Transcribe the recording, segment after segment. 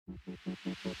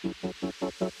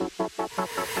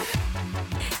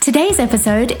Today's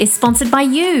episode is sponsored by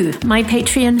you, my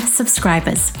Patreon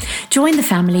subscribers. Join the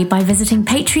family by visiting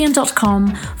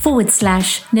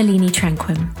patreon.com/Nalini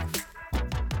Tranquim.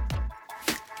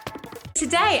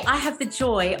 Today, I have the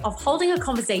joy of holding a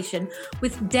conversation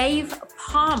with Dave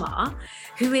Pamah,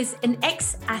 who is an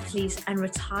ex-athlete and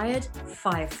retired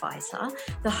firefighter,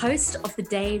 the host of the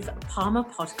Dave Pamah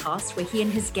podcast, where he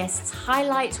and his guests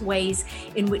highlight ways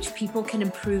in which people can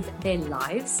improve their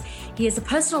lives. He is a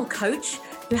personal coach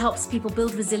who helps people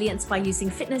build resilience by using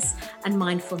fitness and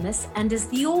mindfulness, and is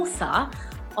the author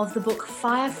of the book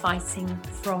Firefighting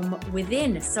from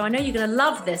Within. So I know you're going to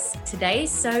love this today,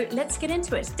 so let's get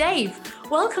into it. Dave,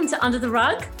 welcome to Under the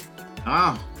Rug.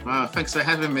 Thanks for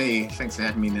having me. Thanks for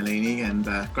having me, Nalini, and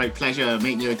great pleasure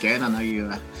meeting you again. I know you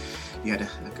had a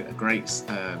great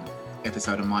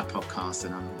episode of my podcast,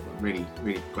 and I'm really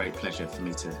great pleasure for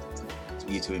me to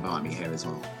invite me here as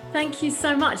well. Thank you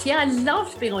so much. Yeah, I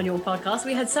loved being on your podcast.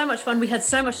 We had so much fun. We had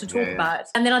so much to talk about.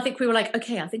 And then I think we were like,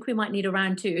 okay, I think we might need a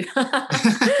round two.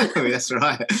 That's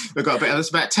right. We've got there's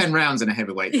about 10 rounds in a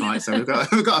heavyweight fight, so we've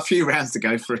got a few rounds to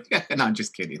go through. No, I'm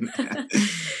just kidding.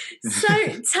 So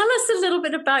tell us a little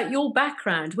bit about your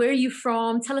background. Where are you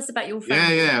from? Tell us about your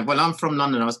family. Yeah. Well, I'm from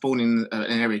London. I was born in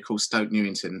an area called Stoke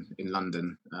Newington in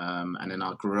London, and then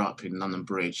I grew up in London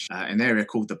Bridge, an area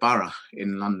called the Borough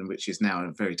in London, which is now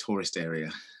a very tourist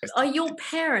area. Are your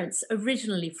parents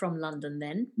originally from London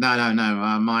then? No.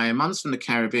 My mum's from the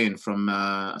Caribbean, from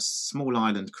a small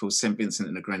island called St. Vincent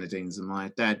and the Grenadines, and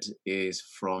my dad is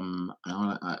from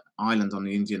an island on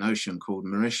the Indian Ocean called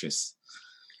Mauritius,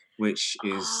 which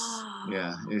is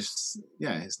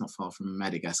it's not far from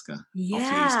Madagascar, off the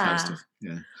east coast.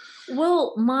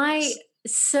 Well, my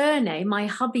surname, my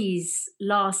hubby's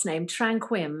last name,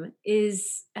 Tranquim,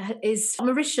 is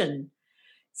Mauritian.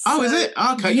 So, is it?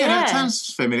 Okay, yeah, that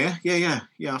sounds familiar. Yeah.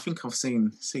 I think I've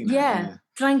seen that. Yeah.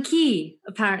 Tranquille,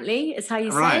 apparently, is how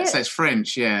you say it. Right, so it's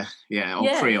French, or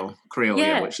Creole,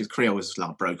 which is Creole is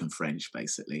like broken French,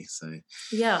 basically. So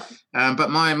but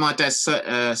my dad's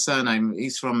surname,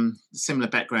 he's from a similar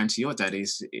background to your dad.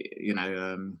 He's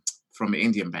from an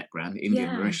Indian background,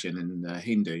 Mauritian, and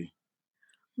Hindu.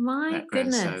 My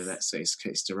background. goodness! So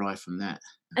it's derived from that.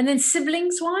 And then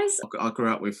siblings-wise? I grew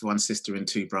up with one sister and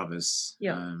two brothers.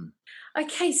 Yeah.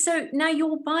 Okay, so now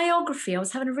your biography, I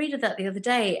was having a read of that the other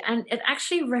day, and it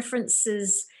actually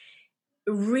references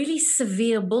really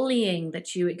severe bullying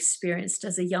that you experienced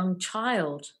as a young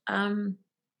child. I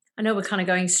know we're kind of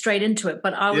going straight into it,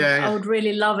 but I would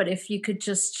really love it if you could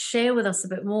just share with us a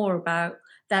bit more about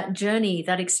that journey,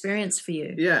 that experience for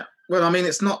you. Yeah. Well, I mean,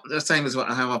 it's not the same as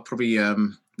how I probably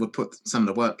would put some of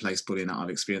the workplace bullying that I've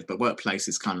experienced, but workplace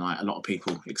is kind of like a lot of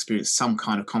people experience some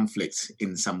kind of conflict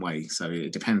in some way. So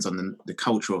it depends on the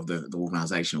culture of the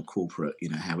organisation or corporate,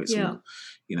 how it's all,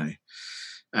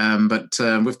 But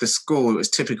with the school, it was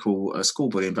typical school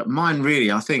bullying. But mine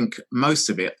really, I think most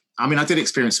of it, I mean, I did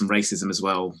experience some racism as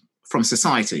well from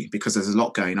society, because there's a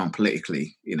lot going on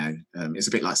politically, it's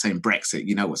a bit like saying Brexit,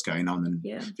 what's going on and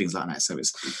things like that. So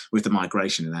it's with the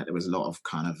migration and that, there was a lot of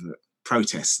kind of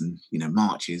protests and,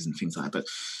 marches and things like that. But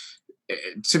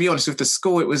to be honest, with the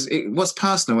school, it was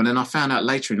personal. And then I found out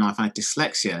later in life I had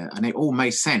dyslexia, and it all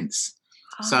made sense.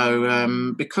 Oh.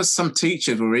 So because some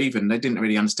teachers they didn't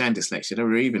really understand dyslexia, they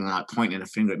were even like pointing a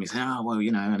finger at me saying, oh, well,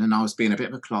 and then I was being a bit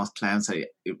of a class clown. So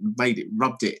it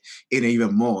rubbed it in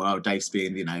even more. Oh, Dave's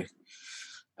being,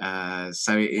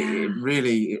 so it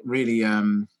really,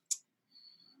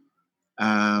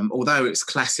 although it's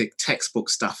classic textbook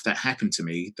stuff that happened to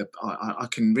me, I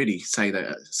can really say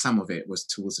that some of it was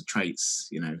towards the traits,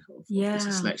 of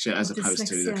dyslexia, as opposed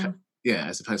to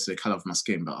the colour of my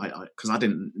skin. But because I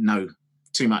didn't know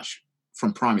too much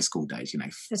from primary school days,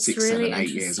 6, really 7, 8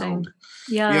 years old.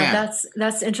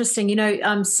 That's interesting.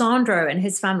 Sandro and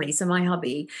his family, so my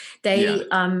hubby, they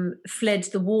fled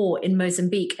the war in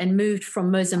Mozambique and moved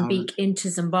from Mozambique into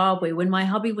Zimbabwe when my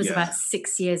hubby was about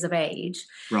 6 years of age.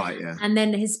 Right, yeah. And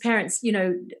then his parents,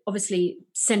 obviously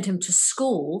sent him to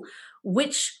school,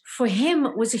 which for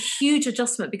him was a huge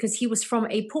adjustment because he was from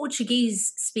a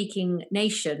Portuguese-speaking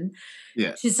nation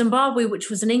to Zimbabwe, which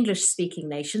was an English-speaking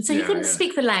nation. So he couldn't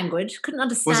speak the language, couldn't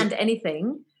understand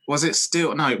anything. Was it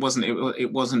still? No, it wasn't.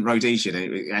 It wased Rhodesia.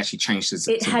 It actually changed to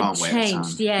Zimbabwe. It had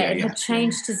changed. It had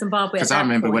changed to Zimbabwe. Because I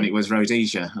remember when it was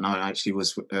Rhodesia, and I actually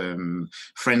was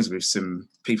friends with some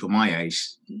people my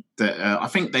age that I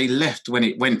think they left when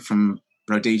it went from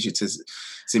Rhodesia to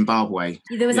Zimbabwe.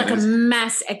 There was a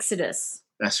mass exodus.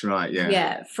 That's right. Yeah.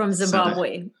 Yeah, from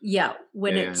Zimbabwe.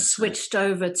 When it switched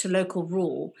over to local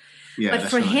rule. Yeah, but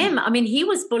for him, I mean, he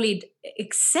was bullied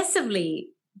excessively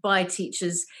by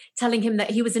teachers telling him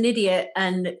that he was an idiot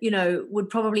and, would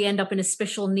probably end up in a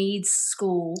special needs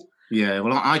school. Yeah,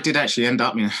 well, I did actually end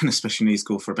up in a special needs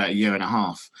school for about a year and a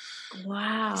half.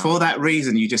 Wow. For that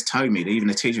reason you just told me, that even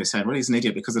the teacher was saying, well, he's an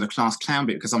idiot because of the class clown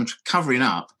bit, because I'm covering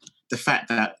up the fact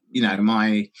that,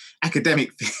 my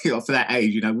academic field for that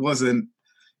age, wasn't,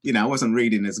 I wasn't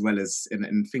reading as well as,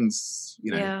 and things,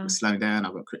 were slowing down.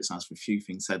 I got criticised for a few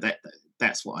things. So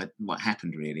that's what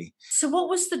happened, really. So what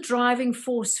was the driving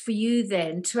force for you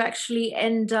then to actually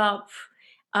end up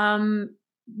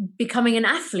becoming an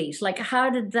athlete? Like, how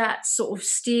did that sort of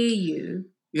steer you?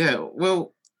 Yeah,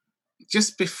 well,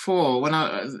 just before, when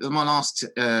my last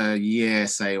year,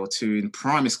 say, or two in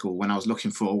primary school, when I was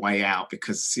looking for a way out,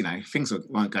 because, things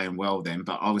weren't going well then,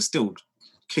 but I was still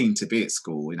keen to be at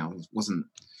school. I wasn't,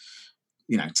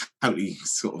 totally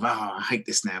sort of, I hate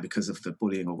this now because of the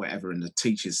bullying or whatever, and the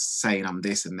teachers saying I'm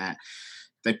this and that.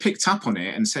 They picked up on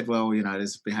it and said, well,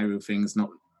 there's behavioural things, not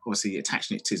obviously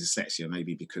attaching it to dyslexia,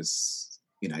 maybe because,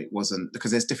 it wasn't, because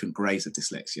there's different grades of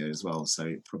dyslexia as well. So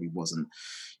it probably wasn't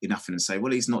enough for them to say,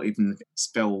 well, he's not even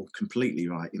spell completely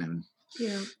right,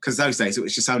 Yeah. Because those days it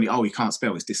was just only, he can't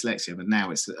spell, it's dyslexia. But now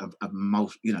it's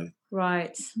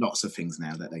right, lots of things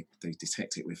now that they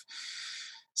detect it with.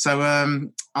 So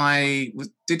I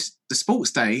did the sports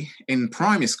day in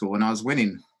primary school, and I was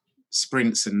winning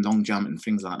sprints and long jump and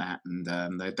things like that. And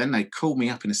then they called me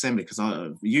up in assembly, because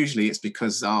usually it's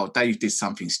because, Dave did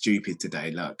something stupid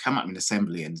today. Look, come up in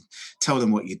assembly and tell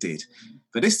them what you did.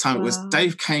 But this time it was,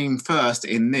 Dave came first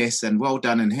in this, and well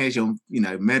done, and here's your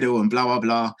medal and blah blah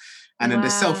blah. And then the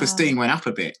self-esteem went up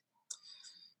a bit.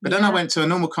 But then I went to a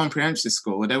normal comprehensive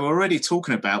school where they were already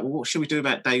talking about, well, what should we do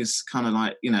about Dave's kind of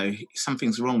like,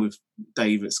 something's wrong with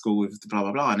Dave at school with blah,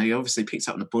 blah, blah. And he obviously picked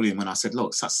up on the bullying when I said,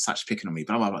 look, such picking on me,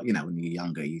 blah, blah, blah. When you're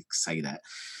younger, you say that.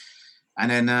 And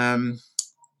then,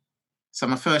 so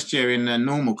my first year in a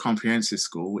normal comprehensive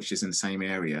school, which is in the same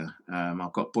area, I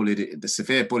got bullied. The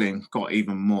severe bullying got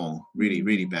even more, really,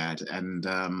 really bad. And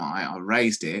I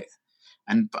raised it.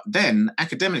 But then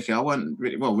academically, I wasn't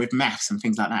really, well, with maths and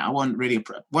things like that, I wasn't really a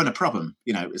problem.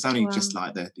 It was only just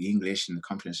like the English and the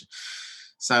comprehension.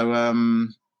 So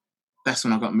that's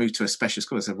when I got moved to a special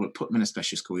school. I said, well, put him in a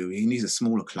special school. He needs a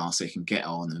smaller class so he can get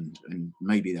on, and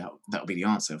maybe that'll be the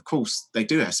answer. Of course, they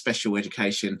do have special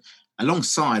education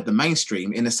alongside the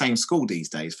mainstream in the same school these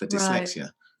days for dyslexia.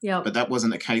 Right. Yeah. But that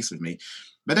wasn't the case with me.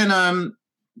 But then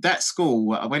that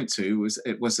school I went to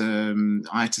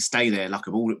I had to stay there like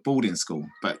a boarding school,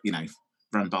 but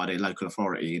run by the local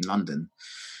authority in London,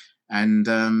 and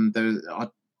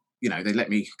they let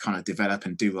me kind of develop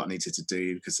and do what I needed to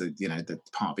do, because the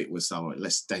part of it was,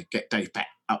 let's get Dave back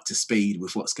up to speed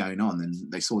with what's going on. And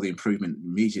they saw the improvement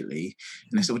immediately,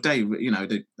 and they said, well, Dave,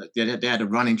 they had a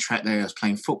running track there. I was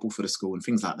playing football for the school and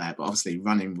things like that, but obviously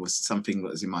running was something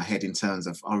that was in my head in terms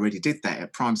of, I already did that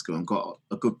at primary school and got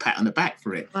a good pat on the back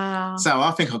for it. Wow. So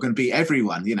I think I can beat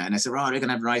everyone, and they said, right, they're going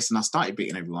to have a race, and I started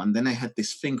beating everyone. Then they had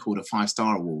this thing called a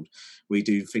 5-star award. We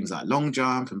do things like long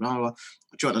jump and blah, blah, blah.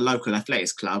 I joined a local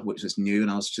athletics club, which was new,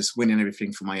 and I was just winning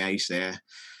everything for my age there.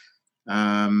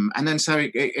 And then so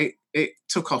it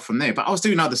took off from there. But I was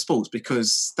doing other sports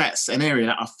because that's an area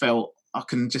that I felt I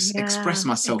can just express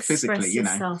myself physically,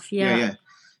 yourself, Yeah.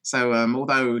 So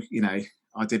although,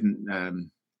 I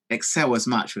didn't excel as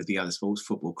much with the other sports,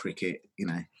 football, cricket,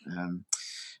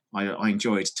 I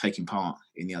enjoyed taking part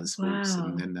in the other sports. Wow.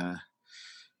 And then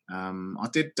I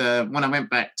did, when I went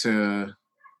back to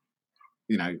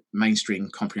mainstream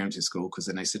comprehensive school, because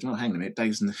then they said, well, hang on a minute,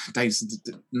 Dave's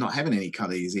not having any kind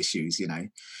of these issues,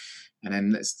 and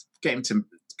then let's get him to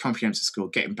comprehensive school,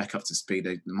 get him back up to speed.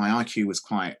 My IQ was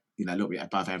quite, a little bit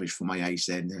above average for my age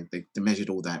then. They measured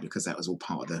all that, because that was all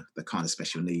part of the kind of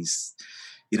special needs,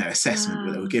 assessment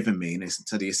that they were giving me. And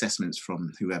so the assessments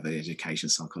from whoever the education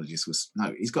psychologist was,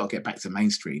 no, he's got to get back to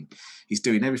mainstream. He's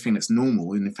doing everything that's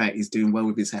normal. And in fact, he's doing well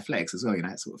with his athletics as well,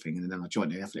 that sort of thing. And then I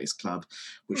joined the athletics club,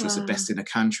 which was the best in the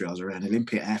country. I was around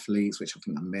Olympic athletes, which I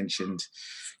think I mentioned.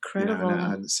 Incredible.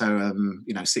 And so,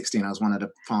 16, I was one of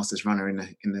the fastest runner in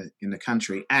the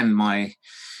country. And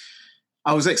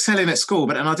I was excelling at school,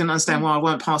 but then I didn't understand why I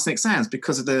weren't passing exams,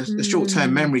 because of the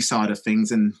short-term memory side of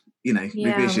things and,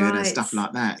 revision and stuff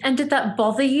like that. And did that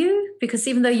bother you? Because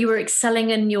even though you were excelling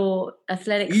in your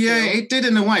athletics field. it did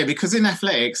in a way, because in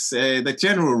athletics, the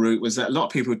general route was that a lot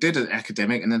of people did an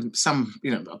academic, and then some,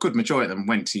 a good majority of them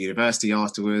went to university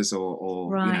afterwards,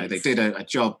 or they did a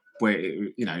job where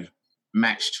it,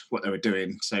 matched what they were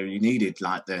doing. So you needed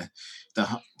like the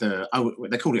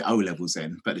they called it O levels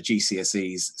then, but the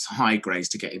GCSEs, high grades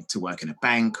to get into work in a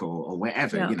bank or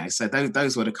wherever, So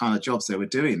those were the kind of jobs they were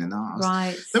doing. And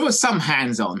there was some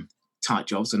hands-on, type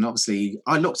jobs, and obviously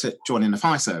I looked at joining the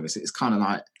fire service. It's kind of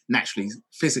like naturally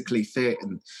physically fit,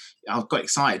 and I got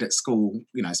excited at school,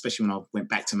 you know, especially when I went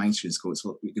back to mainstream school. It's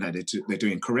what, you know, they're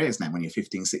doing careers now when you're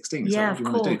 15, 16. So Yeah, what do you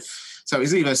of want to do? course. So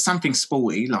it's either something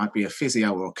sporty, like be a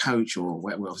physio or a coach, or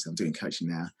whatever. Obviously I'm doing coaching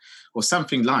now, or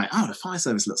something like, oh, the fire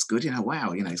service looks good, you know,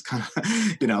 wow, you know, it's kind of,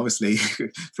 you know, obviously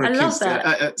for I a love kid,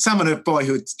 that. someone of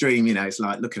boyhood's dream, you know, it's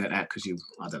like looking at that because you,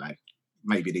 I don't know,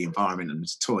 maybe the environment and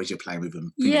the toys you're playing with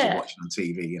and things you're Yeah. watching on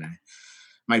TV, you know.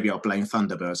 Maybe I'll blame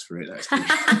Thunderbirds for it. That's no,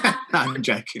 I'm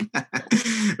joking.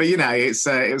 But you know,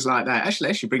 it was like that. Actually,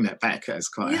 they should bring that back as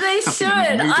quite. They should.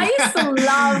 I used to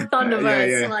love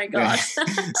Thunderbirds. Yeah, oh my god.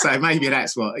 So maybe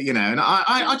that's what, you know. And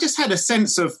I just had a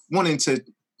sense of wanting to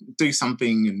do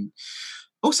something, and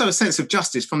also a sense of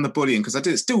justice from the bullying, because I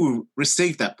did still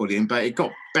receive that bullying, but it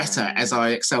got better as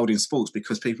I excelled in sports,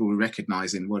 because people were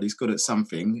recognising, well, he's good at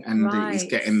something, and he's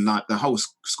getting, like, the whole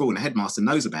school and the headmaster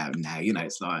knows about him now. You know,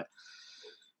 it's like.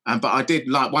 But I did,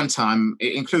 like, one time,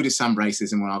 it included some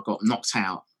racism when I got knocked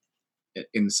out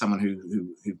in someone who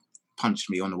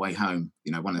punched me on the way home,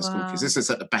 you know, one of the school kids. This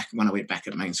is at the back, when I went back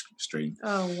at mainstream.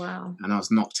 Oh, wow. And I was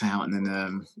knocked out, and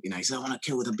then, you know, he said, I want to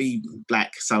kill the bee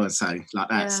black so-and-so, like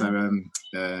that.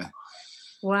 Yeah. So,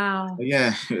 wow.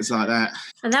 Yeah, it was like that.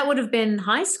 And that would have been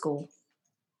high school.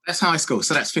 That's high school.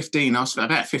 So that's 15. I was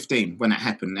about 15 when that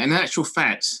happened. And in actual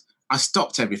fact, I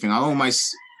stopped everything. I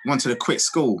almost wanted to quit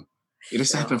school. It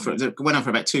just happened went on for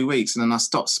about 2 weeks, and then I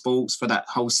stopped sports for that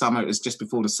whole summer. It was just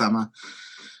before the summer.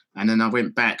 And then I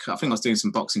went back. I think I was doing some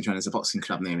boxing training. There's a boxing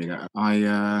club near me that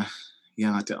I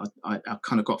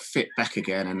kind of got fit back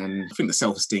again. And then I think the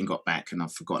self-esteem got back, and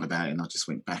I've forgotten about it. And I just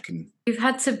went back. And you've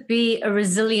had to be a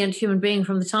resilient human being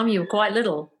from the time you were quite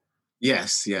little.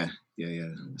 Yes. Yeah.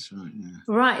 That's right. Yeah.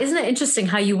 Right. Isn't it interesting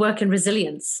how you work in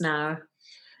resilience now?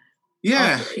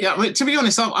 Yeah. Yeah. I mean, to be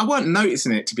honest, I weren't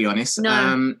noticing it, to be honest.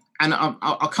 No. And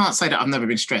I can't say that I've never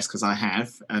been stressed, because I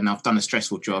have, and I've done a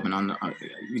stressful job, and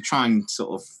you try and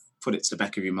sort of put it to the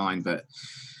back of your mind. But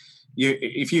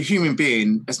if you're a human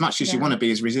being, as much as you want to be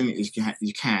as resilient as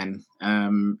you can,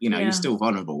 you know, you're still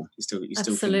vulnerable. You still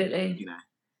absolutely. Can, you know.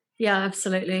 Yeah,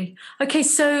 absolutely. Okay,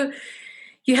 so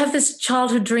you have this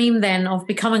childhood dream then of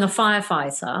becoming a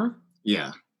firefighter.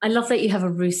 Yeah. I love that you have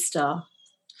a rooster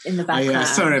in the background. Yeah,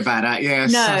 sorry about that. Yeah,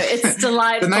 no, it's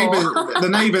delightful. the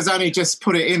neighbours only just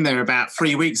put it in there about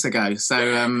 3 weeks ago. So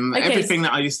everything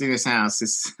that I used to do in this house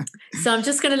is. So I'm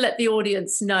just going to let the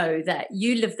audience know that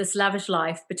you live this lavish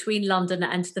life between London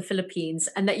and the Philippines,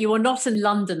 and that you are not in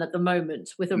London at the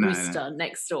moment with a rooster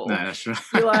next door. No, that's right.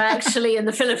 You are actually in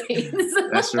the Philippines.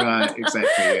 That's right,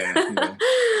 exactly. Yeah.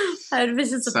 I had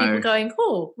visions of people going,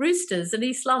 "Oh, roosters in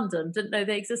East London! Didn't know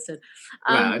they existed."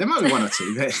 Well, there might be one or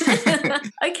two.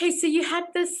 Okay, so you had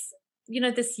this, you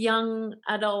know, this young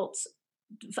adult,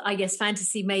 I guess,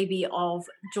 fantasy maybe of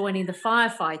joining the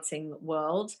firefighting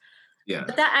world. Yeah.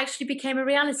 But that actually became a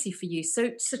reality for you.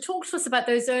 So talk to us about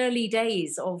those early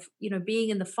days of, you know, being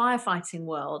in the firefighting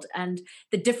world and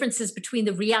the differences between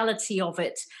the reality of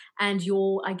it and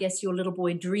your little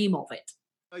boy dream of it.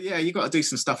 Yeah, you got to do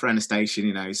some stuff around the station,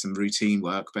 you know, some routine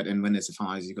work. But then when there's a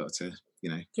fire, you got to, you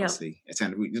know, obviously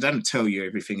attend. They don't tell you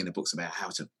everything in the books about how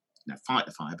to, you know, fight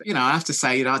the fire. But, you know, I have to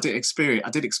say that I did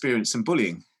experience some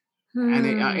bullying. And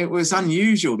it was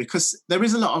unusual, because there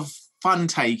is a lot of fun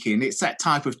taking. It's that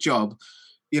type of job,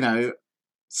 you know.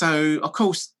 So, of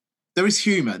course, there is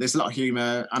humour. There's a lot of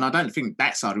humour, and I don't think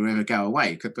that side will ever go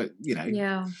away. But, you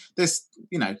know, there's,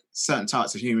 you know, certain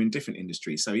types of humour in different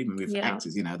industries. So even with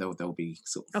actors, you know, there'll be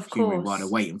sort of humour while they're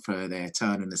waiting for their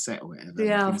turn in the set or whatever.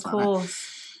 Yeah, of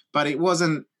course. Like but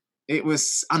it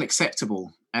was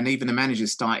unacceptable. And even the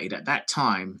managers started at that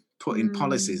time putting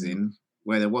policies in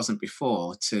where there wasn't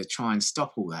before, to try and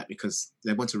stop all that, because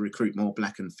they want to recruit more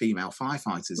black and female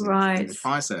firefighters in the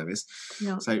fire service.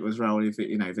 Yeah. So it was, well, if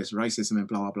there's racism and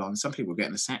blah, blah, blah. And some people were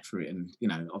getting a sack for it. And, you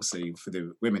know, obviously for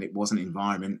the women, it wasn't an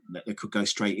environment that they could go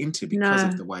straight into because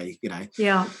of the way, you know.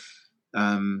 Yeah.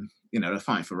 You know, they're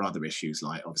fighting for other issues,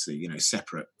 like obviously, you know,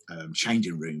 separate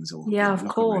changing rooms or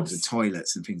locker rooms and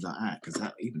toilets and things like that, because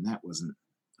that wasn't.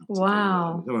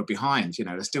 Wow. They were behind, you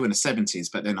know, they're still in the 70s,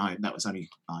 but then that was only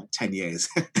like 10 years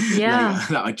later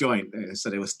that I joined.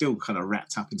 So they were still kind of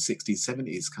wrapped up in 60s,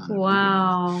 70s kind of.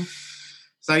 Wow.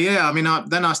 So, yeah, I mean,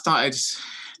 then I started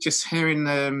just hearing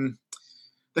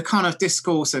the kind of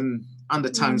discourse and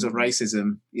undertones of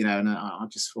racism, you know, and I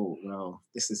just thought, well,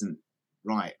 this isn't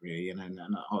right, really. You know, and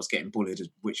I was getting bullied,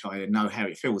 which I know how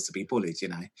it feels to be bullied, you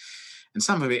know. And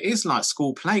some of it is like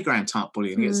school playground type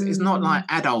bullying. It's not like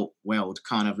adult world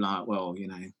kind of like, well, you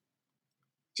know,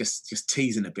 just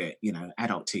teasing a bit, you know,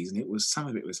 adult teasing. Some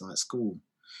of it was like school.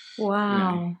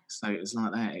 Wow. So it was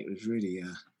like that. It was really.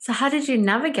 So how did you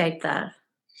navigate that?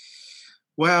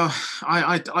 Well,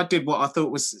 I did what I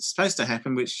thought was supposed to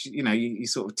happen, which, you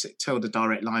sort of tell the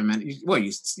direct line man,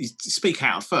 you speak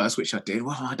out first, which I did.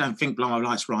 Well, I don't think blah, blah,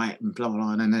 blah, it's right, and blah,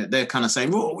 blah, blah. And they're kind of saying,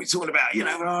 what are we talking about?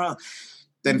 Blah, blah.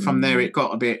 Then from there, it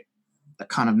got a bit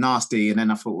kind of nasty. And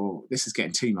then I thought, well, this is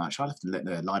getting too much. I'll have to let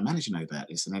the line manager know about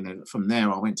this. And then from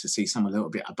there, I went to see someone a little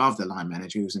bit above the line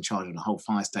manager who was in charge of the whole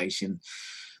fire station.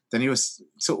 Then he was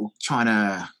sort of trying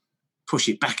to push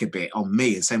it back a bit on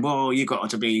me and saying, well, you got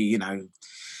to be, you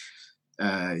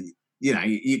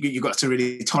got to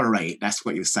really tolerate it. That's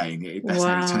what you're saying. That's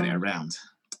how you turn it around.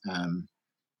 And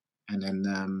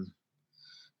then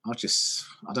I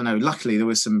don't know, luckily there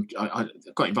was I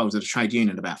got involved with a trade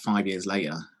union about 5 years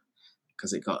later,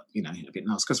 because it got, a bit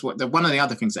nuts. Because one of the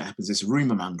other things that happens is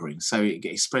rumour mongering. So it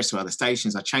gets spread to other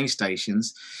stations. I changed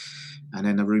stations, and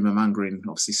then the rumour mongering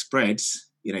obviously spreads,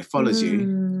 follows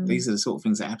you. These are the sort of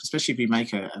things that happen, especially if you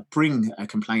bring a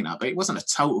complaint up. But it wasn't a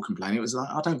total complaint. It was like,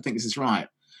 I don't think this is right.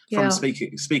 From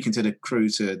speaking to the crew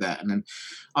to that. And then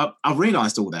I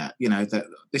realised all that, that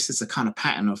this is the kind of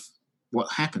pattern of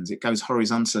what happens. It goes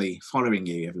horizontally following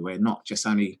you everywhere, not just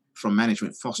only from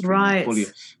management fostering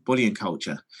bullying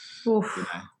culture.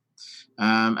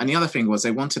 And the other thing was they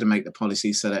wanted to make the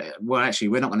policy so that, well, actually,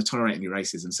 we're not going to tolerate any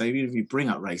racism. So even if you bring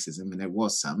up racism, and there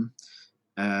was some,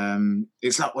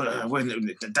 it's like, well,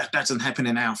 that doesn't happen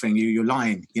in our thing. You're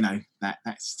lying.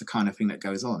 That's the kind of thing that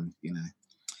goes on.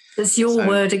 It's your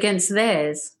word against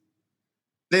theirs.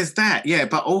 There's that, yeah,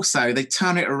 but also they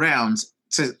turn it around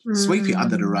to sweep it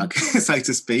under the rug, so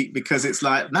to speak, because it's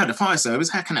like, no, the fire service,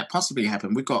 how can that possibly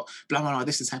happen? We've got blah, blah, blah,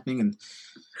 this is happening. And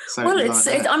so, well,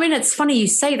 it's funny you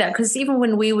say that, because even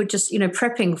when we were just,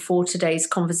 prepping for today's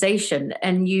conversation,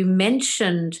 and you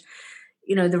mentioned,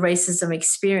 the racism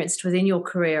experienced within your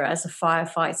career as a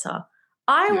firefighter,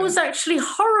 I was actually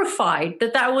horrified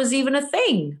that was even a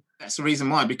thing. That's the reason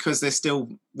why, because there still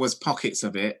was pockets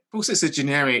of it. Also, it's a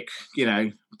generic,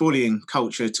 bullying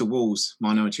culture towards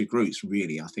minority groups,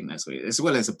 really. I think that's what it is, as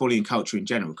well as a bullying culture in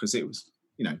general, because it was,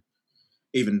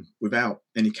 even without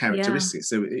any characteristics.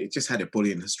 So it just had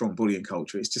a strong bullying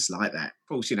culture. It's just like that. Of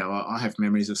course, I have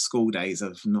memories of school days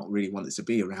of not really wanting to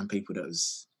be around people that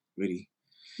was really,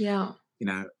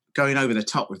 going over the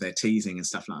top with their teasing and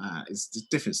stuff like that. It's the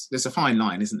difference. There's a fine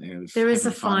line, isn't there? There is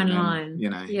a fine line,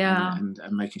 and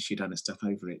making sure you don't have stuff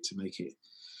over it to make it,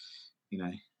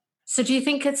 So do you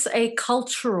think it's a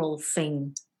cultural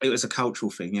thing? It was a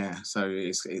cultural thing, yeah. So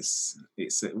it's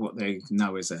what they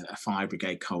know as a fire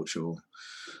brigade culture or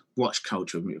watch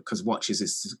culture, because watches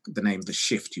is the name of the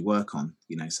shift you work on.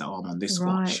 So I'm on this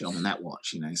watch, I'm on that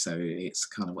watch. So it's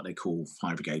kind of what they call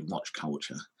fire brigade watch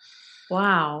culture.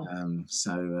 Wow.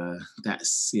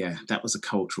 That was a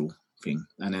cultural thing.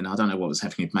 And then I don't know what was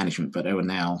happening with management, but they were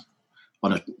now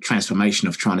on a transformation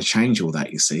of trying to change all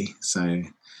that, you see. So,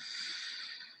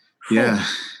 yeah.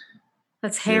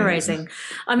 That's hair-raising.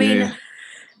 I mean,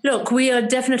 look, we are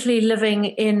definitely living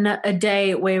in a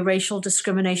day where racial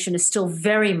discrimination is still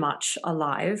very much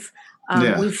alive.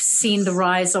 We've seen the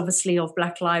rise, obviously, of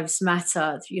Black Lives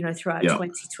Matter, throughout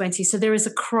 2020. So there is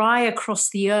a cry across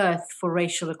the earth for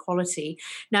racial equality.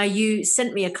 Now, you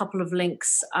sent me a couple of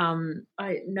links.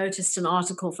 I noticed an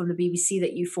article from the BBC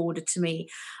that you forwarded to me,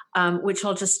 which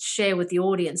I'll just share with the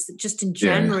audience, that just in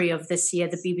January of this year,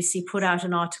 the BBC put out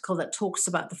an article that talks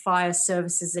about the fire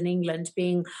services in England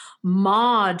being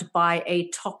marred by a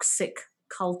toxic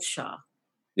culture.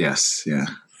 Yes, yeah.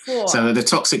 So the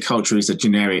toxic culture is a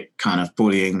generic kind of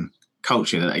bullying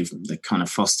culture that they kind of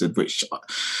fostered, which,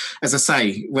 as I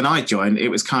say, when I joined, it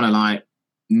was kind of like,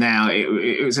 now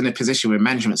it was in a position where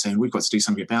management saying, we've got to do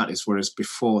something about this, whereas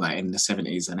before that, in the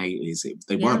 70s and 80s,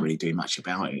 they weren't really doing much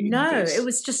about it. It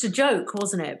was just a joke,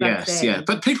 wasn't it, back then? Yeah,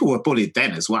 but people were bullied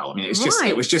then as well. I mean,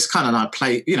 it was just kind of like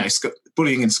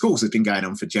bullying in schools has been going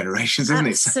on for generations, hasn't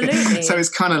it? So it's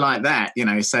kind of like that,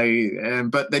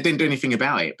 but they didn't do anything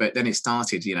about it. But then it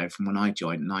started, from when I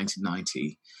joined in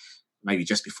 1990, maybe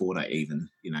just before that even,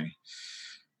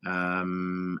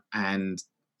 and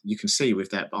you can see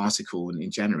with that article in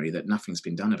January that nothing's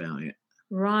been done about it.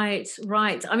 Right.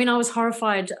 I mean, I was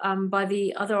horrified by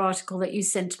the other article that you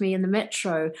sent me in the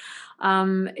Metro.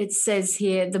 It says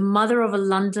here, the mother of a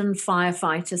London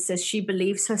firefighter says she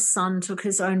believes her son took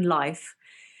his own life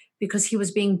because he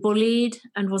was being bullied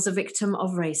and was a victim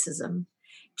of racism.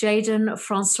 Jaden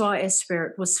Francois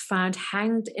Esprit was found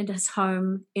hanged in his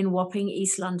home in Wapping,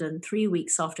 East London, 3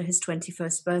 weeks after his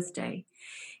 21st birthday.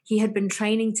 He had been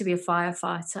training to be a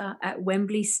firefighter at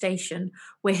Wembley Station,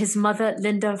 where his mother,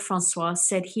 Linda Francois,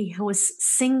 said he was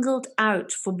singled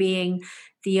out for being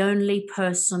the only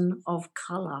person of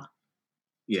colour.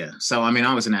 Yeah. So, I mean,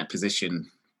 I was in that position,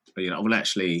 but, I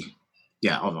was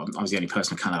the only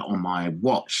person of colour on my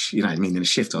watch, in the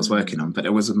shift I was working on. But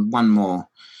there was one more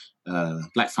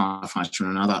black firefighter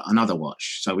and another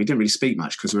watch. So we didn't really speak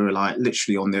much because we were like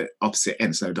literally on the opposite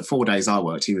end. So the 4 days I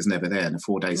worked, he was never there. And the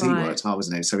 4 days he worked, I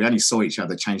wasn't there. So we only saw each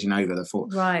other changing over the 4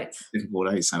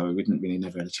 days. So we didn't really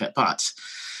never had a chat. But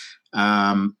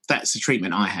that's the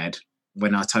treatment I had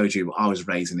when I told you I was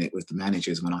raising it with the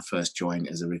managers when I first joined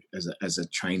as a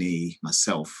trainee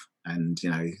myself. And,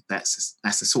 that's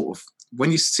the sort of,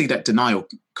 when you see that denial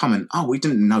comment, oh, we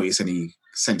didn't notice any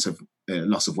sense of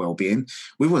loss of well-being,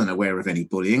 we weren't aware of any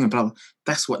bullying, and blah, blah.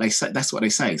 That's what they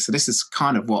say. So this is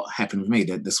kind of what happened with me,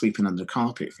 the sweeping under the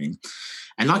carpet thing.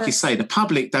 And like you say, the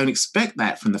public don't expect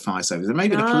that from the fire service, and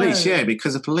maybe the police,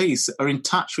 because the police are in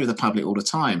touch with the public all the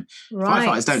time.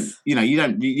 Firefighters don't,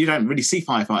 you don't really see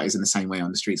firefighters in the same way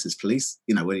on the streets as police.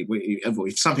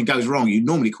 If something goes wrong, you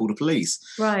normally call the police.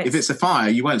 Right. If it's a fire,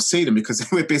 you won't see them because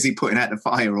we're busy putting out the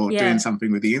fire or doing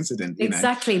something with the incident.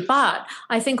 Exactly. But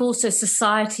I think also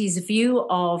society's view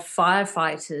of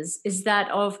firefighters is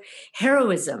that of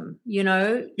heroism,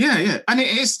 Yeah. And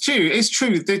it's true. It's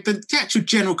true. The actual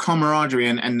general camaraderie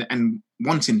and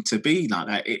wanting to be like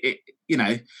that,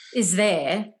 is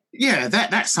there. Yeah,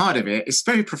 that side of it is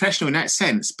very professional in that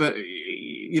sense, but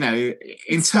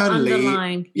internally,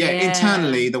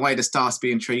 internally, the way the staff's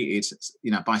being treated,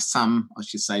 by some, I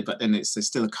should say, but then there's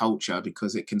still a culture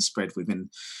because it can spread within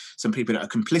some people that are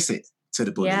complicit to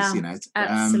the bullies,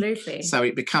 absolutely. So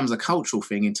it becomes a cultural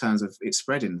thing in terms of it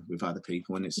spreading with other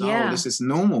people, and it's this is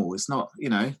normal. It's not,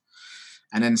 and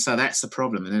then so that's the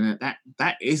problem, and then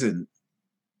that isn't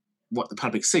what the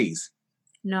public sees.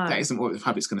 No, that isn't what the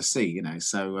public's going to see.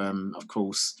 So of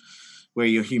course, where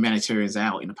you're humanitarians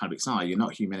out in the public's eye, you're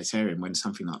not humanitarian when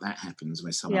something like that happens,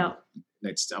 where someone.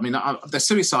 The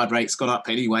suicide rate's got up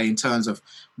anyway in terms of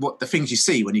what the things you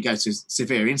see when you go to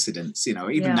severe incidents.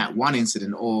 Even that one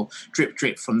incident or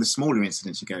drip from the smaller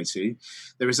incidents you go to,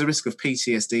 there is a risk of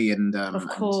PTSD and of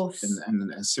course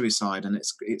and suicide, and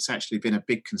it's actually been a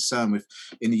big concern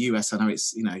in the US. I know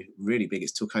it's really big.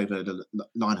 It's took over the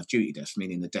line of duty death,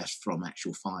 meaning the death from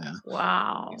actual fire.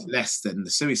 Wow, it's less than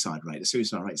the suicide rate. The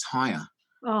suicide rate is higher.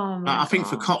 Oh I think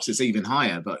for cops it's even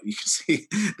higher, but you can see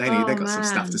they've got some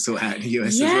stuff to sort out in the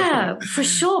US as well. Yeah, for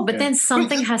sure. But then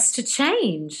something has to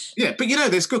change. Yeah, but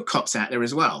there's good cops out there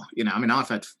as well. I've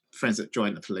had friends that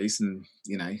joined the police, and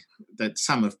that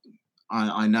some of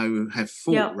I know have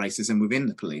fought racism within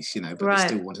the police, but they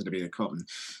still wanted to be a cop. And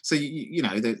so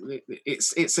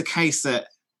it's a case that.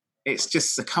 It's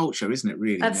just the culture, isn't it,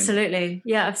 really? Absolutely.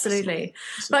 Yeah, absolutely.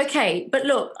 But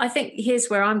look, I think here's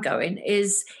where I'm going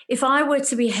is if I were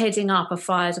to be heading up a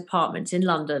fire department in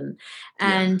London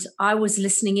and I was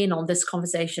listening in on this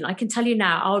conversation, I can tell you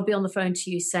now, I would be on the phone to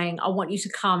you saying, I want you to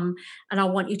come and I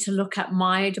want you to look at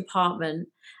my department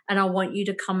and I want you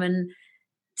to come and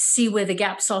see where the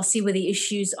gaps are, see where the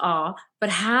issues are.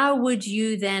 But how would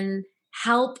you then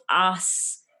help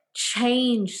us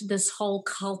change this whole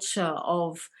culture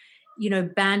of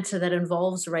banter that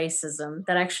involves racism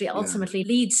that actually ultimately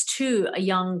leads to a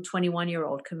young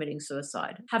 21-year-old committing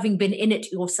suicide, having been in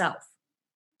it yourself?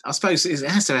 I suppose it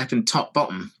has to happen top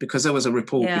bottom, because there was a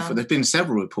report before. There've been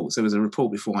several reports. There was a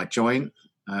report before I joined,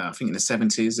 I think in the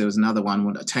 70s. There was another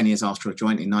one 10 years after I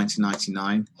joined in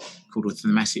 1999 called a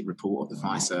thematic report of the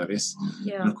fire service.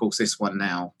 Yeah. And of course this one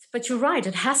now. But you're right,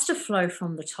 it has to flow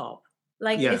from the top.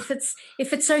 If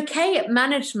it's okay at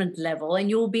management level and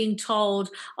you're being told,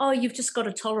 oh, you've just got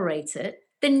to tolerate it,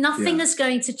 then nothing is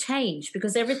going to change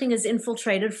because everything is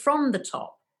infiltrated from the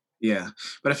top. Yeah.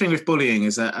 But I think with bullying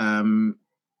is that,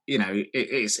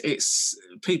 it's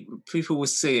people will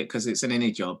see it because it's an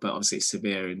any job, but obviously it's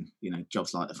severe in,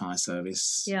 jobs like the fire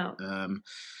service. Yeah.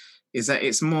 Is that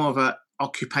it's more of a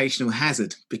occupational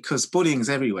hazard because bullying is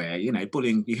everywhere.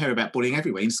 Bullying, you hear about bullying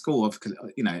everywhere in school, and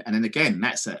then again,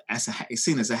 it's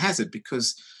seen as a hazard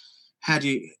because how do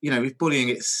you, with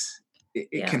bullying,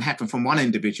 it can happen from one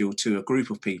individual to a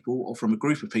group of people or from a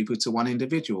group of people to one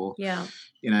individual. Yeah.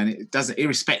 And it doesn't,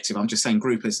 irrespective, I'm just saying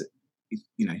group as,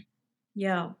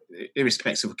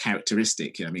 irrespective of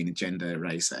characteristic, gender,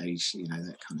 race, age,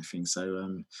 that kind of thing.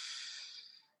 So,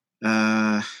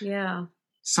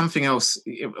 something else,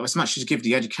 as much as you give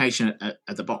the education at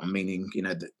the bottom, meaning,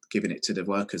 giving it to the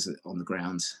workers on the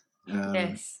ground,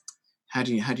 how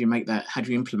do you make that? How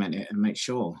do you implement it and make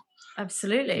sure?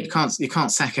 Absolutely. You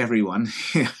can't sack everyone.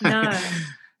 You know?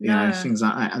 No. Things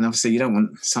like that. And obviously, you don't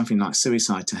want something like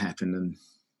suicide to happen. And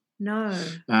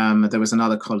no. There was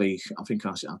another colleague. I think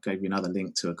I gave you another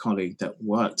link to a colleague that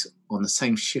worked on the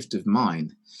same shift of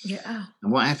mine. Yeah.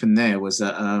 And what happened there was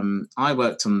that I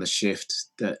worked on the shift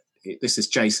that this is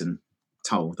Jason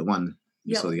Toll, the one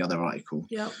you saw the other article.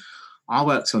 Yeah. I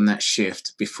worked on that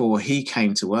shift before he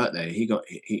came to work there. He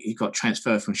got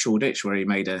transferred from Shoreditch, where he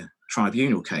made a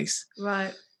tribunal case.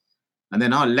 Right. And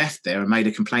then I left there and made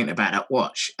a complaint about that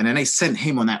watch. And then they sent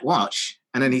him on that watch,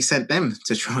 and then he sent them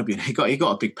to tribunal. He got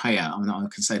a big payout. I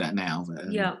can say that now. But,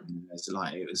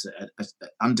 it was an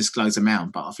undisclosed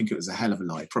amount, but I think it was a hell of a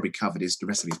lot. It probably covered the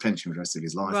rest of his pension for the rest of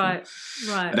his life.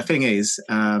 Right. But the thing is,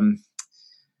 I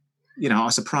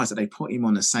was surprised that they put him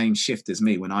on the same shift as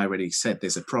me when I already said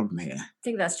there's a problem here. I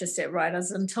think that's just it, right?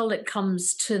 Until it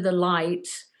comes to the light,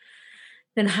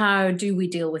 then how do we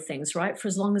deal with things, right? For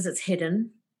as long as it's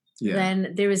hidden,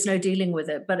 then there is no dealing with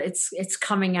it. But it's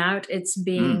coming out. It's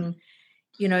being,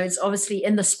 it's obviously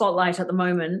in the spotlight at the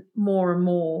moment more and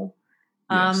more.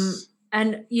 Yes.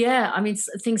 And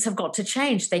things have got to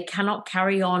change. They cannot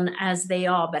carry on as they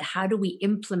are. But how do we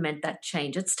implement that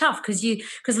change? It's tough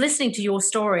because listening to your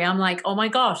story, I'm like, oh my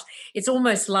gosh, it's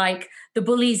almost like the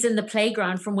bullies in the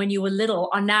playground from when you were little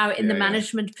are now in the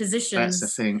management positions.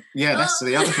 That's the thing. Yeah, that's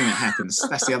the other thing that happens.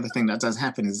 That's the other thing that does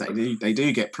happen is that they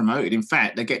do get promoted. In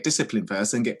fact, they get disciplined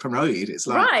first and get promoted. It's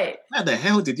like, how the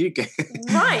hell did you get?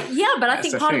 Right. Yeah, but I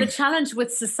think part of the challenge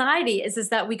with society is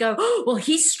that we go, oh, well,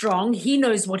 he's strong. He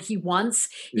knows what he wants.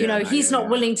 He's not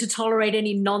willing to tolerate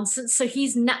any nonsense. So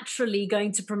he's naturally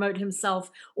going to promote himself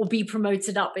or be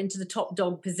promoted up into the top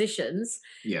dog positions.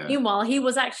 Yeah. Meanwhile, he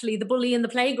was actually the bully in the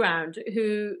playground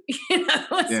who,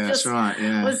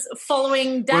 was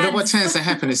following dad. Well, what tends to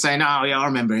happen is saying, oh, yeah, I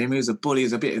remember him. He was a bully. He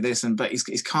was a bit of this. But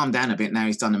he's calmed down a bit now.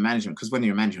 He's done the management. Because when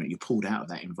you're in management, you're pulled out of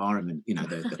that environment,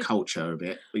 the culture a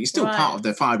bit. But you're still part of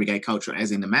the fire brigade culture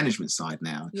as in the management side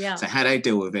now. Yeah. So how they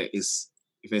deal with it is,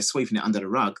 if they're sweeping it under the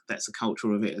rug, that's a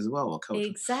culture of it as well.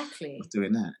 Exactly. Of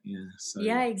doing that. Yeah. So.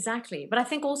 Yeah, exactly. But I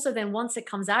think also then once it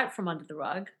comes out from under the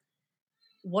rug,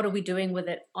 what are we doing with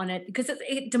it on it? Because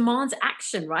it demands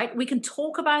action, right? We can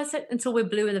talk about it until we're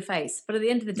blue in the face. But at the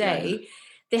end of the day,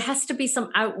 there has to be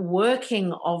some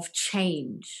outworking of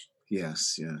change.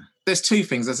 Yes, yeah. There's two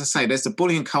things, as I say, there's the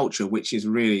bullying culture, which is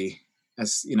really,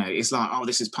 it's like, oh,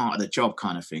 this is part of the job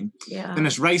kind of thing. Yeah. Then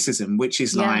there's racism, which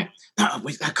is like, no,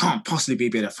 that can't possibly be a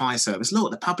bit of fire service.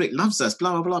 Look, the public loves us,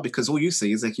 blah, blah, blah, because all you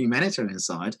see is a humanitarian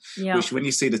side, which when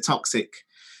you see the toxic,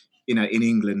 in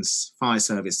England's fire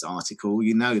service article,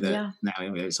 that now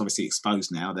it's obviously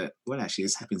exposed now that, well, actually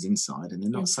this happens inside and they're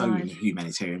not so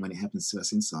humanitarian when it happens to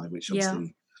us inside, which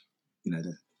obviously,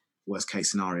 the worst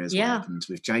case scenario is what happened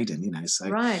with Jaden, so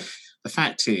the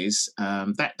fact is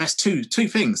that's two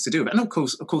things to do with it. And of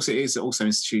course it is also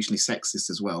institutionally sexist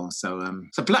as well. So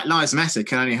Black Lives Matter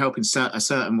can only help in a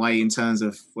certain way in terms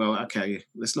of, well, okay,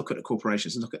 let's look at the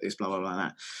corporations, look at this, blah, blah, blah,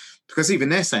 that. Because even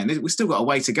they're saying we've still got a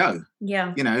way to go.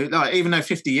 Yeah. Like even though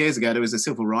 50 years ago there was a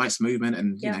civil rights movement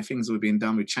and things were being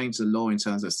done, we changed the law in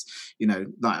terms of,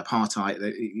 like apartheid.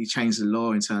 You changed the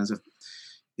law in terms of,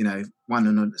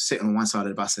 one sitting on one side of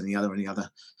the bus and the other on the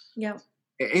other. Yeah.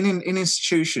 In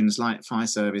institutions like fire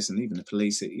service and even the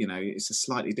police, it's a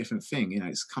slightly different thing.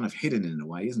 It's kind of hidden in a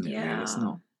way, isn't it? Yeah. Really? It's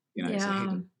not. It's a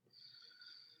hidden.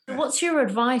 What's your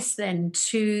advice then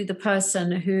to the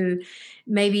person who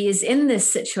maybe is in this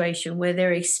situation where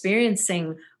they're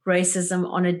experiencing racism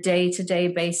on a day-to-day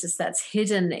basis that's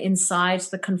hidden inside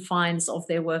the confines of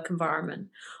their work environment,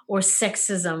 or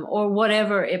sexism or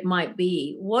whatever it might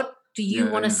be? What do you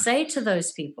want to say to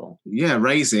those people? Yeah,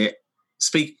 raise it.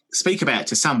 Speak about it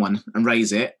to someone and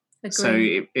raise it. Agreed. So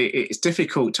it's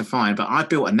difficult to find, but I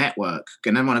built a network.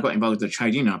 And then when I got involved with the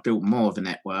trade union, I built more of a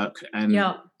network. And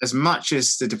as much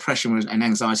as the depression and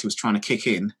anxiety was trying to kick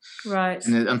in, right,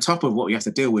 and on top of what you have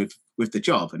to deal with the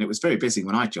job, and it was very busy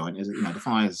when I joined. The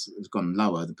fires has gone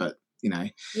lower, but you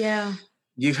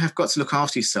have got to look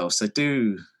after yourself. So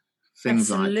do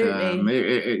things Absolutely.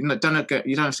 like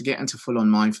you don't have to get into full on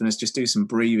mindfulness. Just do some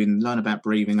breathing, learn about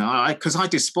breathing. Because I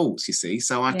did sports, you see,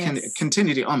 so I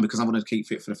continued it on because I wanted to keep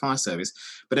fit for the fire service.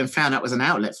 But then found out it was an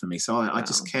outlet for me, so I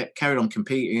just carried on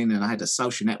competing, and I had a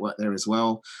social network there as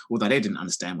well. Although they didn't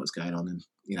understand what's going on,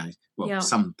 and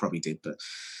some probably did, but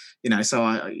so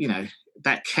I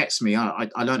that kept me. I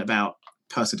learned about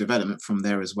personal development from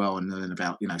there as well, and learn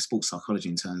about sports psychology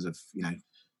in terms of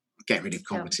getting rid of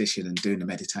competition and doing the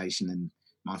meditation and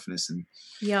mindfulness and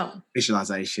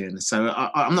visualization. So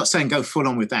I'm not saying go full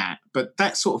on with that, but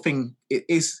that sort of thing, it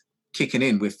is kicking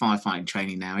in with firefighting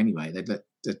training now anyway. They're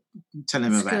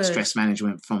telling them That's about good. stress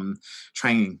management from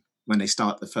training when they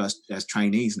start the first as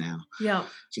trainees now. Yeah.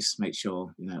 Just make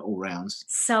sure, all round.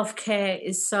 Self-care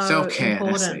is so Self-care,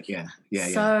 important. that's it.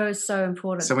 Yeah. So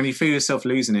important. So when you feel yourself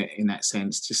losing it in that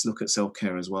sense, just look at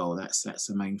self-care as well. That's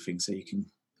the main thing. So you can,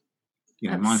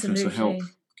 mindfulness will help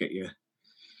get your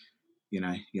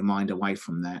mind away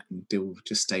from that and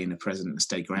just stay in the present and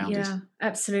stay grounded. Yeah,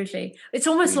 absolutely. It's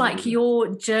almost like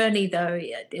your journey, though,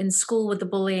 in school with the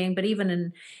bullying, but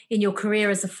even in your career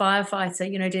as a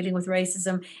firefighter, dealing with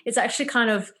racism, it's actually kind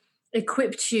of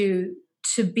equipped you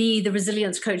to be the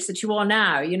resilience coach that you are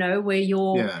now, where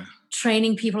you're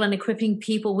training people and equipping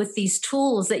people with these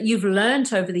tools that you've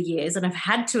learned over the years and have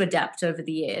had to adapt over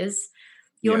the years.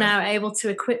 You're now able to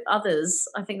equip others.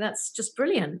 I think that's just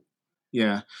brilliant.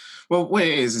 Yeah. Well, what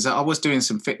it is that I was doing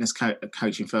some fitness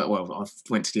coaching I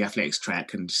went to the athletics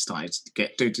track and started to I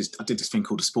did this thing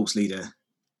called the Sports Leader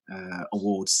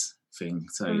Awards thing.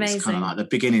 So Amazing. It's kind of like the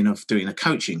beginning of doing a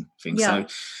coaching thing. Yeah.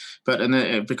 So, but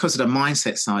because of the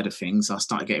mindset side of things, I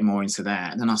started getting more into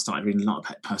that. And then I started reading a lot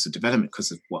about personal development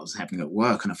because of what was happening at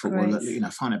work. And I thought, find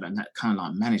out about that kind of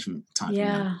like management type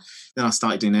thing. Then I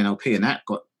started doing NLP and that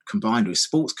got combined with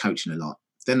sports coaching a lot.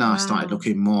 Then I started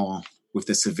looking more with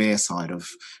the severe side of,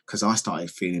 because I started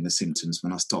feeling the symptoms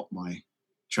when I stopped my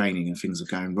training and things were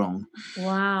going wrong.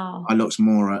 Wow. I looked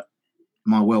more at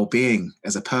my well-being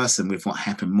as a person with what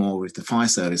happened more with the fire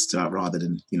service rather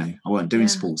than, I weren't doing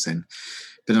sports then.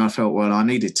 But then I felt, I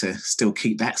needed to still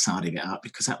keep that side of it up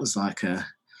because that was like a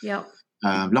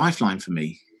lifeline for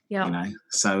me. Yeah.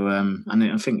 So, and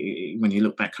I think when you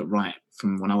look back at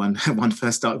from when I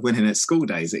first started winning at school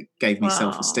days, it gave me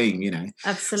self-esteem,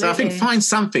 Absolutely. So I think find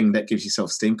something that gives you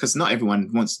self-esteem because not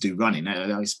everyone wants to do running.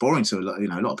 It's boring to a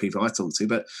lot of people I talk to,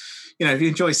 but if you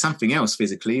enjoy something else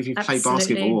physically, if you play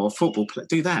basketball or football,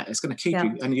 do that. It's going to keep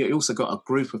you. And you also got a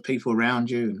group of people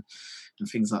around you and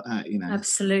things like that,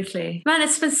 Absolutely. Man,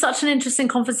 it's been such an interesting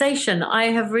conversation. I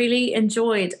have really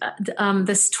enjoyed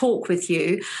this talk with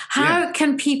you. How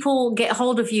can people get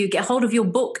hold of you, get hold of your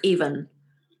book even?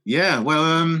 Yeah,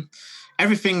 well,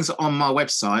 everything's on my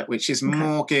website, which is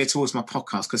more geared towards my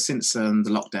podcast because since the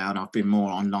lockdown, I've been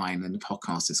more online and the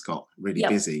podcast has got really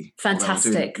busy.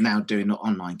 Fantastic. Now doing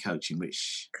online coaching,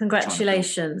 which...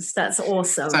 Congratulations. That's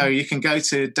awesome. So you can go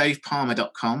to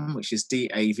davepamah.com, which is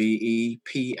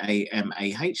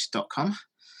DAVEPAMAH.com.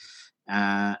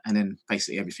 And then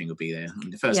basically everything will be there.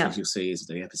 And the first thing you'll see is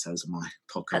the episodes of my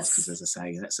podcast because, as I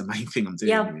say, that's the main thing I'm doing.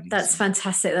 Yeah, really, that's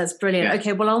fantastic. That's brilliant. Yeah.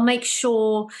 Okay, well, I'll make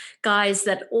sure, guys,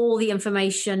 that all the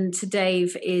information to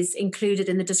Dave is included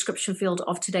in the description field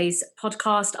of today's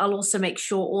podcast. I'll also make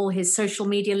sure all his social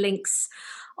media links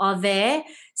are there.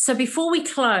 So before we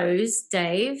close,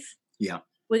 Dave,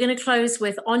 we're going to close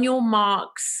with on your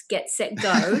marks, get set,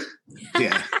 go.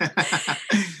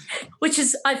 Which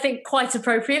is, I think, quite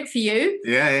appropriate for you.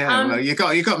 Yeah. Well, you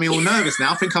got me all nervous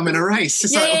now. I think I'm in a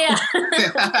race. Yeah.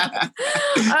 I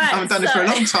haven't done it for a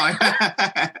long time.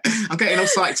 I'm getting all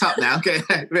psyched up now. Go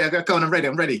on, I'm ready.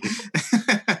 Okay,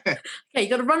 you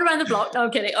got to run around the block. No,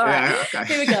 I'm kidding. All right,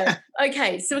 Here we go.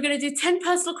 Okay, so we're going to do 10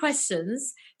 personal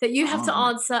questions that you have to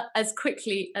answer as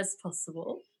quickly as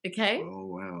possible. Okay? Oh,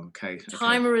 wow. Okay.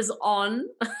 Timer is on.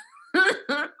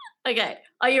 Okay,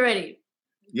 are you ready?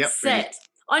 Yep. Set. Ready.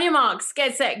 On your marks,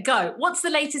 get set, go. What's the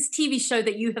latest TV show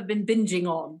that you have been binging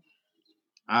on?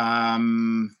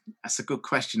 That's a good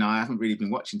question. I haven't really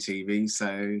been watching TV,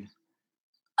 so...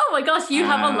 Oh my gosh, you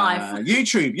have a life.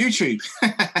 YouTube.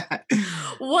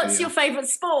 What's your favourite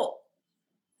sport?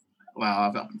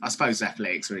 Well, I suppose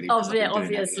athletics, really.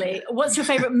 Obviously. What's your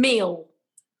favourite meal?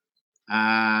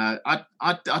 I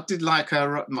did like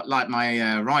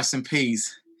my rice and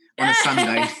peas on a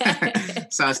Sunday.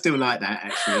 So I still like that,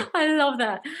 actually. I love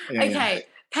that. Okay.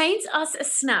 Paint us a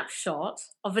snapshot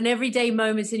of an everyday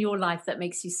moment in your life that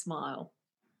makes you smile.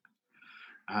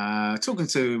 Talking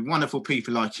to wonderful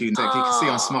people like you, you can see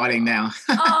I'm smiling now.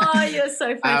 Oh, you're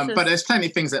so precious. But there's plenty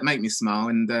of things that make me smile,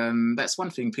 and that's one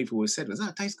thing people always said was,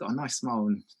 Dave's got a nice smile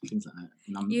and things like that.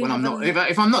 And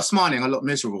if I'm not smiling, I look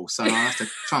miserable, so I have to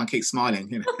try and keep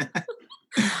smiling.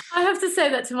 I have to say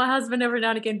that to my husband every now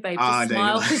and again, babe. Just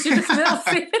smile because you look a little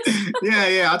fierce.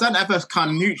 Yeah. I don't have a kind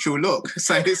of neutral look,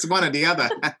 so it's one or the other.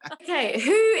 Okay,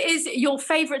 who is your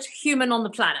favourite human on the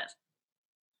planet?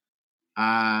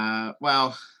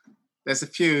 Well, there's a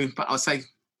few, but I'll say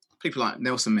people like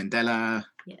Nelson Mandela.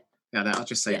 Yeah, I'll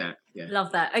just say that. Yeah,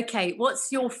 love that. Okay, what's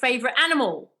your favourite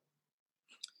animal?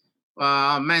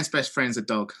 Man's best friend's a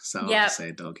dog, so I'll just say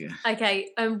a dog. Yeah.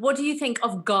 Okay, what do you think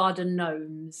of garden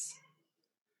gnomes?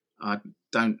 I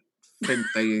don't think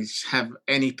they have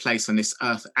any place on this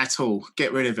earth at all.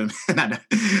 Get rid of them.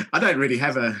 I don't really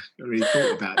have really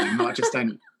thought about them. I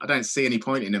don't see any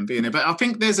point in them being there. But I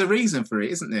think there's a reason for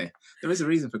it, isn't there? There is a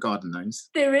reason for garden gnomes.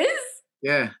 There is?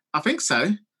 Yeah, I think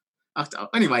so.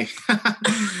 Anyway, for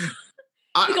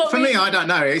me, I don't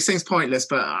know. It seems pointless,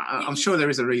 but I'm sure there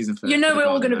is a reason for it. We're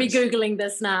all going to be Googling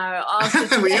this now.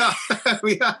 We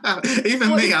are.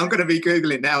 Even me, I'm going to be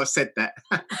Googling now. I said that.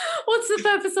 What's the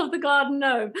purpose of the garden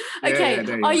gnome? Okay,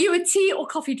 yeah, are you a tea or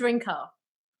coffee drinker?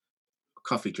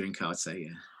 Coffee drinker, I'd say,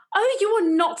 yeah. Oh, you are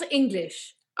not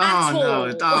English.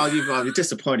 No. Oh, you've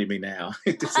disappointed me now.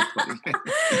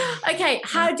 Okay,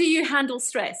 how do you handle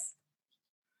stress?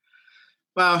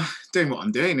 Well, doing what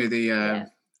I'm doing with the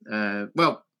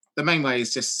the main way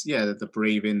is just the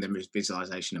breathing, the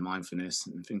visualization and mindfulness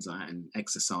and things like that, and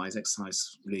exercise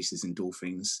releases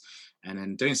endorphins, and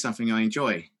then doing something I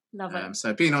enjoy. Love it.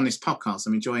 So being on this podcast,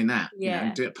 I'm enjoying that.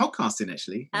 Podcasting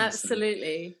actually.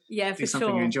 Absolutely. So do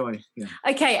something you enjoy. Yeah.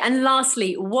 Okay, and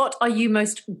lastly, what are you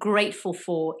most grateful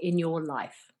for in your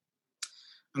life?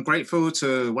 I'm grateful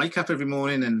to wake up every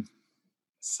morning and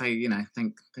say,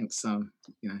 thanks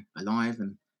alive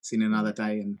and seeing another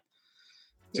day, and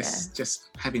just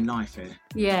having life here.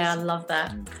 Yeah, I love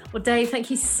that. Well, Dave, thank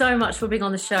you so much for being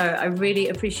on the show. I really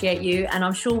appreciate you, and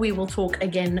I'm sure we will talk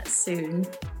again soon.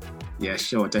 Yeah,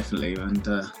 sure, definitely. And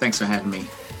thanks for having me.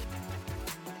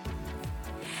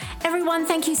 Everyone,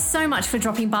 thank you so much for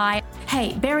dropping by.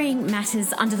 Hey, burying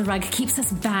matters under the rug keeps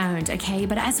us bound, okay?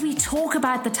 But as we talk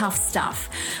about the tough stuff,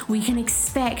 we can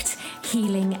expect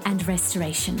healing and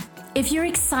restoration. If you're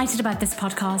excited about this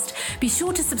podcast, be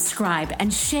sure to subscribe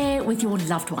and share with your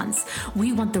loved ones.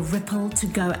 We want the ripple to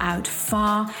go out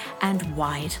far and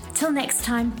wide. Till next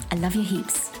time, I love you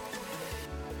heaps.